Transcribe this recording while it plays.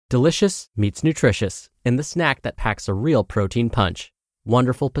Delicious meets nutritious in the snack that packs a real protein punch.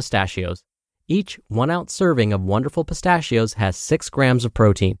 Wonderful Pistachios. Each 1-ounce serving of Wonderful Pistachios has 6 grams of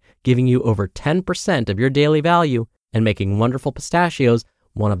protein, giving you over 10% of your daily value and making Wonderful Pistachios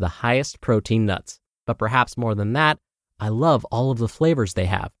one of the highest protein nuts. But perhaps more than that, I love all of the flavors they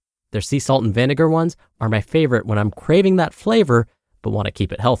have. Their sea salt and vinegar ones are my favorite when I'm craving that flavor but want to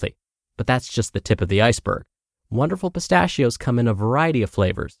keep it healthy. But that's just the tip of the iceberg. Wonderful Pistachios come in a variety of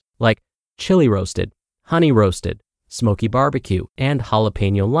flavors, like chili roasted, honey roasted, smoky barbecue, and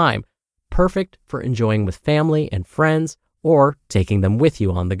jalapeno lime, perfect for enjoying with family and friends or taking them with you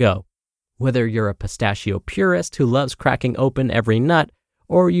on the go. Whether you're a pistachio purist who loves cracking open every nut,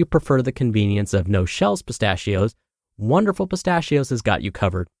 or you prefer the convenience of no-shells pistachios, Wonderful Pistachios has got you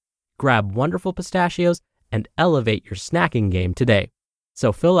covered. Grab Wonderful Pistachios and elevate your snacking game today.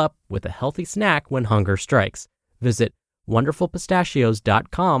 So fill up with a healthy snack when hunger strikes. Visit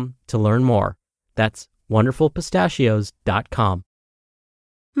wonderfulpistachios.com to learn more. That's wonderfulpistachios.com.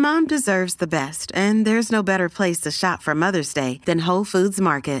 Mom deserves the best, and there's no better place to shop for Mother's Day than Whole Foods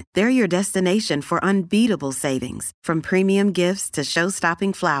Market. They're your destination for unbeatable savings, from premium gifts to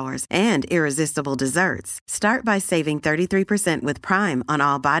show-stopping flowers and irresistible desserts. Start by saving 33% with Prime on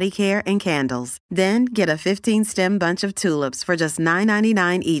all body care and candles. Then get a 15-stem bunch of tulips for just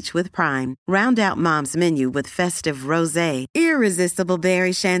 $9.99 each with Prime. Round out Mom's menu with festive rosé, irresistible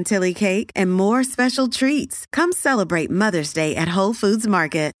berry chantilly cake, and more special treats. Come celebrate Mother's Day at Whole Foods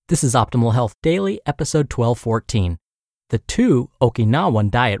Market. This is Optimal Health Daily, episode 1214, The 2 Okinawan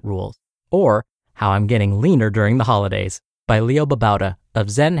Diet Rules, or How I'm Getting Leaner During the Holidays, by Leo Babauta of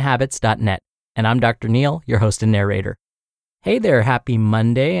ZenHabits.net. And I'm Dr. Neil, your host and narrator. Hey there, happy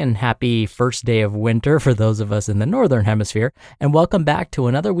Monday and happy first day of winter for those of us in the Northern Hemisphere, and welcome back to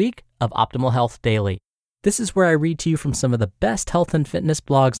another week of Optimal Health Daily. This is where I read to you from some of the best health and fitness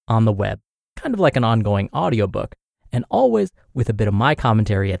blogs on the web, kind of like an ongoing audiobook, and always with a bit of my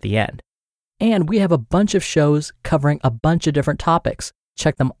commentary at the end. And we have a bunch of shows covering a bunch of different topics.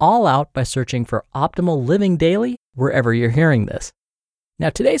 Check them all out by searching for Optimal Living Daily wherever you're hearing this.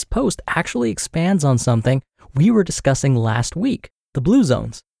 Now, today's post actually expands on something we were discussing last week, the blue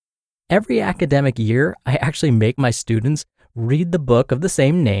zones. Every academic year, I actually make my students read the book of the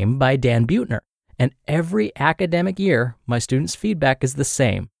same name by Dan Buettner. And every academic year, my students' feedback is the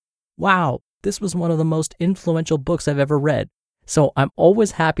same. Wow, this was one of the most influential books I've ever read, so I'm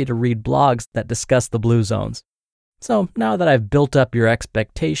always happy to read blogs that discuss the blue zones. So now that I've built up your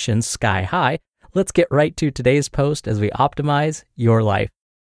expectations sky high, let's get right to today's post as we optimize your life.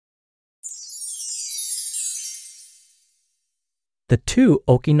 The 2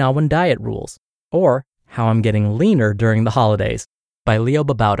 Okinawan Diet Rules, or How I'm Getting Leaner During the Holidays, by Leo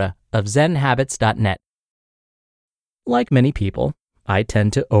Babauta of ZenHabits.net. Like many people, I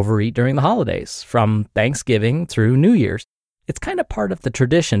tend to overeat during the holidays, from Thanksgiving through New Year's. It's kind of part of the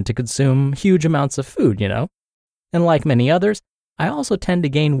tradition to consume huge amounts of food, you know? And like many others, I also tend to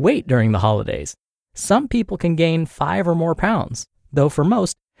gain weight during the holidays. Some people can gain 5 or more pounds, though for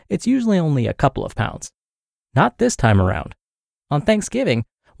most, it's usually only a couple of pounds. Not this time around. On Thanksgiving,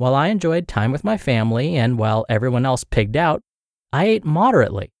 while I enjoyed time with my family and while everyone else pigged out, I ate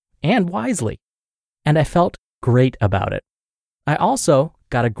moderately and wisely, and I felt great about it. I also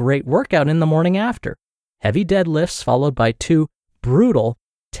got a great workout in the morning after. Heavy deadlifts followed by 2 brutal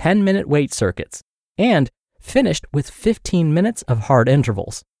 10-minute weight circuits, and finished with 15 minutes of hard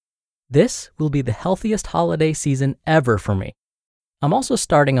intervals. This will be the healthiest holiday season ever for me. I'm also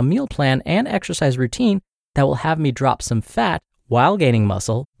starting a meal plan and exercise routine that will have me drop some fat while gaining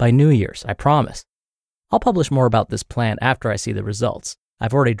muscle by New Year's, I promise. I'll publish more about this plan after I see the results.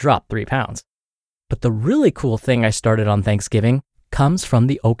 I've already dropped 3 pounds. But the really cool thing I started on Thanksgiving comes from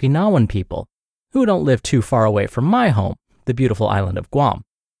the Okinawan people, who don't live too far away from my home, the beautiful island of Guam.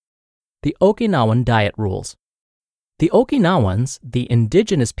 The Okinawan Diet Rules. The Okinawans, the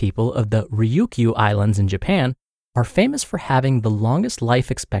indigenous people of the Ryukyu Islands in Japan, are famous for having the longest life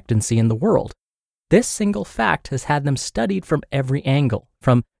expectancy in the world. This single fact has had them studied from every angle,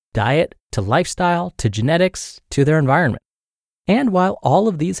 from diet to lifestyle to genetics to their environment. And while all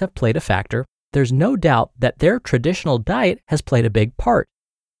of these have played a factor, there's no doubt that their traditional diet has played a big part.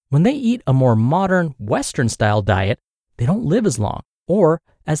 When they eat a more modern, Western-style diet, they don't live as long or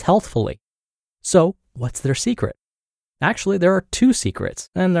as healthfully. So, what's their secret? Actually, there are 2 secrets,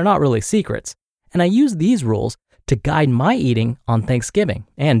 and they're not really secrets, and I use these rules to guide my eating on Thanksgiving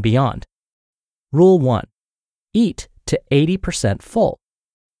and beyond. Rule 1. Eat to 80% full.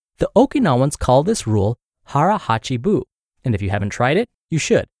 The Okinawans call this rule hara hachi bu, and if you haven't tried it, you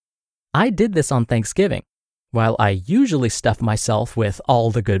should. I did this on Thanksgiving. While I usually stuff myself with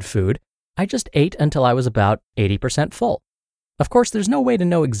all the good food, I just ate until I was about 80% full. Of course, there's no way to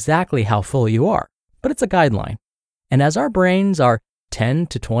know exactly how full you are, but it's a guideline. And as our brains are 10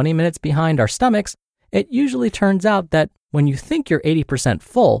 to 20 minutes behind our stomachs, it usually turns out that when you think you're 80%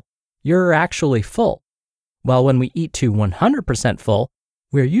 full, you're actually full. While when we eat to 100% full,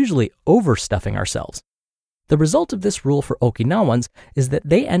 we're usually overstuffing ourselves. The result of this rule for Okinawans is that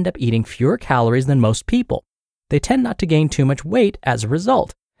they end up eating fewer calories than most people. They tend not to gain too much weight as a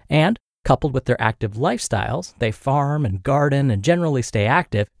result, and coupled with their active lifestyles, they farm and garden and generally stay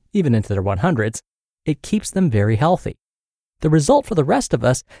active, even into their 100s, it keeps them very healthy. The result for the rest of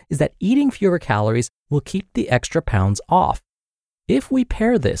us is that eating fewer calories will keep the extra pounds off. If we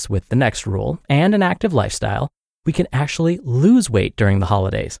pair this with the next rule and an active lifestyle, we can actually lose weight during the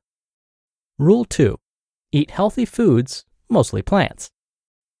holidays. Rule 2. Eat healthy foods, mostly plants.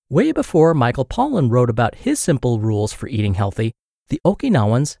 Way before Michael Pollan wrote about his simple rules for eating healthy, the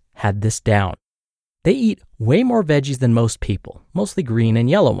Okinawans had this down. They eat way more veggies than most people, mostly green and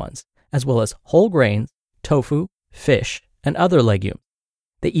yellow ones, as well as whole grains, tofu, fish, and other legumes.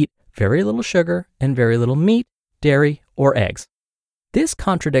 They eat very little sugar and very little meat, dairy, or eggs. This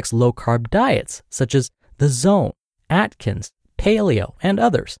contradicts low-carb diets such as the Zone, Atkins, Paleo, and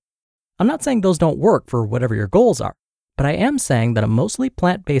others. I'm not saying those don't work for whatever your goals are, but I am saying that a mostly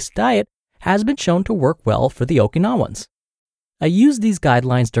plant-based diet has been shown to work well for the Okinawans. I use these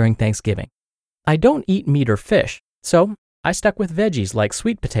guidelines during Thanksgiving. I don't eat meat or fish, so I stuck with veggies like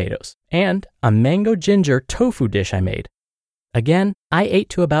sweet potatoes and a mango ginger tofu dish I made. Again, I ate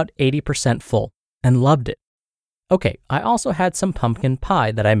to about 80% full and loved it. Okay, I also had some pumpkin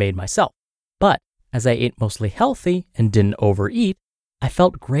pie that I made myself, but as I ate mostly healthy and didn't overeat, I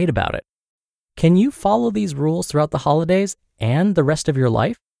felt great about it. Can you follow these rules throughout the holidays and the rest of your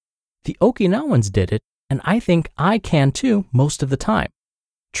life? The Okinawans did it, and I think I can too most of the time.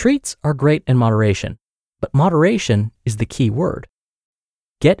 Treats are great in moderation, but moderation is the key word.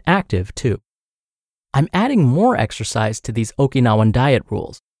 Get active too. I'm adding more exercise to these Okinawan diet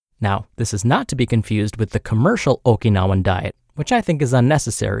rules. Now, this is not to be confused with the commercial Okinawan diet, which I think is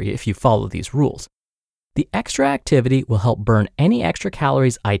unnecessary if you follow these rules. The extra activity will help burn any extra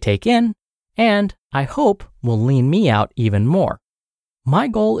calories I take in, and I hope will lean me out even more. My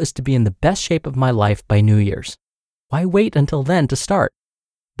goal is to be in the best shape of my life by New Year's. Why wait until then to start?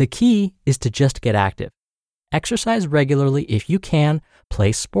 The key is to just get active. Exercise regularly if you can,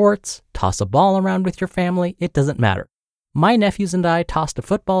 play sports, toss a ball around with your family, it doesn't matter. My nephews and I tossed a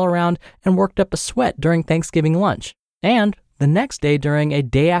football around and worked up a sweat during Thanksgiving lunch. And the next day during a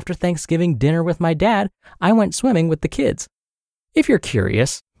day after Thanksgiving dinner with my dad, I went swimming with the kids. If you're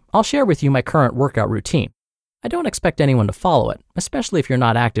curious, I'll share with you my current workout routine. I don't expect anyone to follow it, especially if you're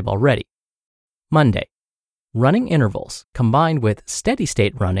not active already. Monday, running intervals combined with steady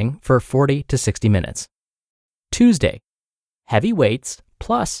state running for 40 to 60 minutes. Tuesday, heavy weights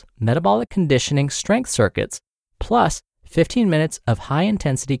plus metabolic conditioning strength circuits plus 15 minutes of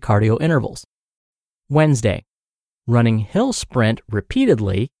high-intensity cardio intervals. Wednesday, running hill sprint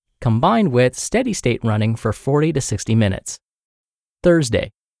repeatedly combined with steady-state running for 40 to 60 minutes.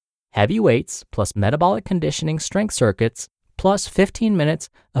 Thursday, heavy weights plus metabolic conditioning strength circuits plus 15 minutes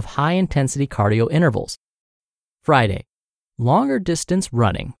of high-intensity cardio intervals. Friday, longer distance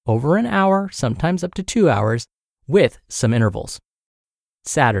running over an hour, sometimes up to 2 hours, with some intervals.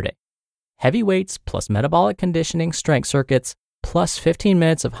 Saturday, heavy weights plus metabolic conditioning strength circuits plus 15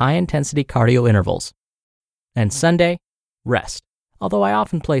 minutes of high-intensity cardio intervals. And Sunday, rest, although I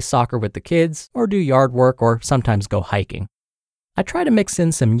often play soccer with the kids or do yard work or sometimes go hiking. I try to mix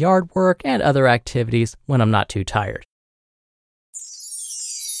in some yard work and other activities when I'm not too tired.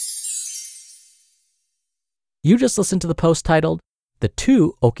 You just listened to the post titled, The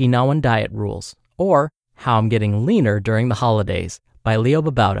 2 Okinawan Diet Rules, or How I'm Getting Leaner During the Holidays, by Leo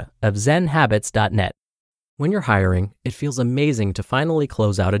Babauta of ZenHabits.net. When you're hiring, it feels amazing to finally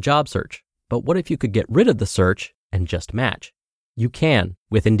close out a job search. But what if you could get rid of the search and just match? You can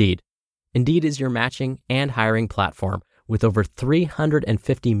with Indeed. Indeed is your matching and hiring platform with over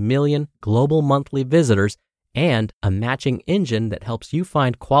 350 million global monthly visitors and a matching engine that helps you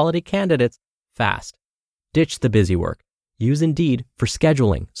find quality candidates fast. Ditch the busy work. Use Indeed for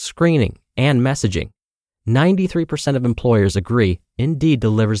scheduling, screening, and messaging. 93% of employers agree Indeed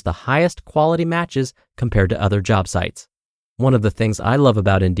delivers the highest quality matches compared to other job sites. One of the things I love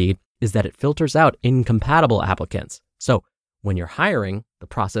about Indeed is that it filters out incompatible applicants. So when you're hiring, the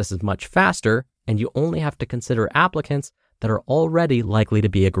process is much faster and you only have to consider applicants that are already likely to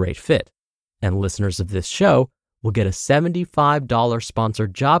be a great fit. And listeners of this show will get a $75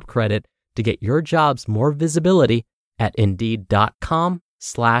 sponsored job credit to get your jobs more visibility at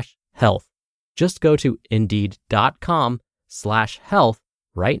Indeed.com/health. Just go to Indeed.com/health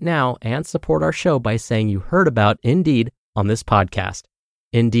right now and support our show by saying you heard about Indeed on this podcast.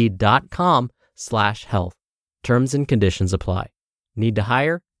 Indeed.com/health. Terms and conditions apply. Need to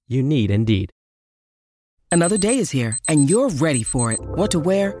hire? You need Indeed. Another day is here, and you're ready for it. What to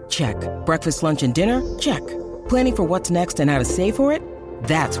wear? Check. Breakfast, lunch, and dinner? Check. Planning for what's next and how to save for it?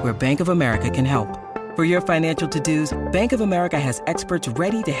 That's where Bank of America can help. For your financial to-dos, Bank of America has experts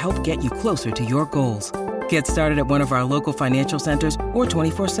ready to help get you closer to your goals. Get started at one of our local financial centers or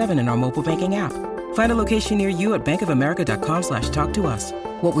 24/7 in our mobile banking app. Find a location near you at bankofamerica.com/talktous.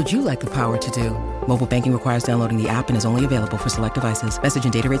 What would you like the power to do? Mobile banking requires downloading the app and is only available for select devices. Message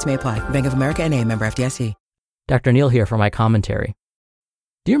and data rates may apply. Bank of America N.A., member FDIC. Dr. Neil here for my commentary.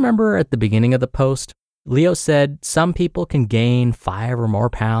 Do you remember at the beginning of the post, Leo said some people can gain 5 or more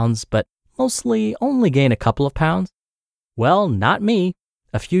pounds, but mostly only gain a couple of pounds? Well, not me.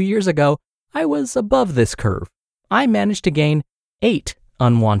 A few years ago, I was above this curve. I managed to gain 8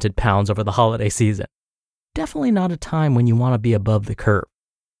 unwanted pounds over the holiday season. Definitely not a time when you want to be above the curve.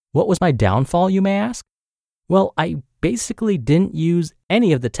 What was my downfall, you may ask? Well, I basically didn't use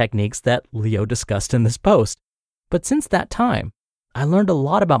any of the techniques that Leo discussed in this post. But since that time, I learned a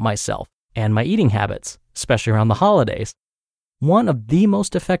lot about myself and my eating habits, especially around the holidays. One of the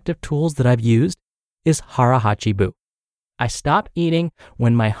most effective tools that I've used is hara-hachi-bu. I stop eating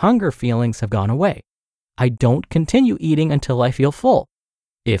when my hunger feelings have gone away. I don't continue eating until I feel full.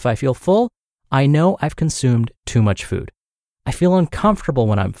 If I feel full, I know I've consumed too much food. I feel uncomfortable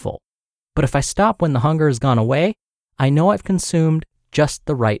when I'm full. But if I stop when the hunger has gone away, I know I've consumed just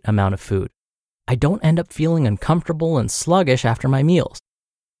the right amount of food. I don't end up feeling uncomfortable and sluggish after my meals.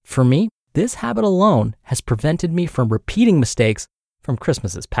 For me, this habit alone has prevented me from repeating mistakes from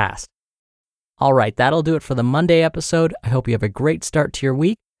Christmases past. All right, that'll do it for the Monday episode. I hope you have a great start to your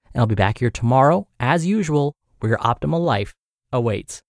week, and I'll be back here tomorrow, as usual, where your optimal life awaits.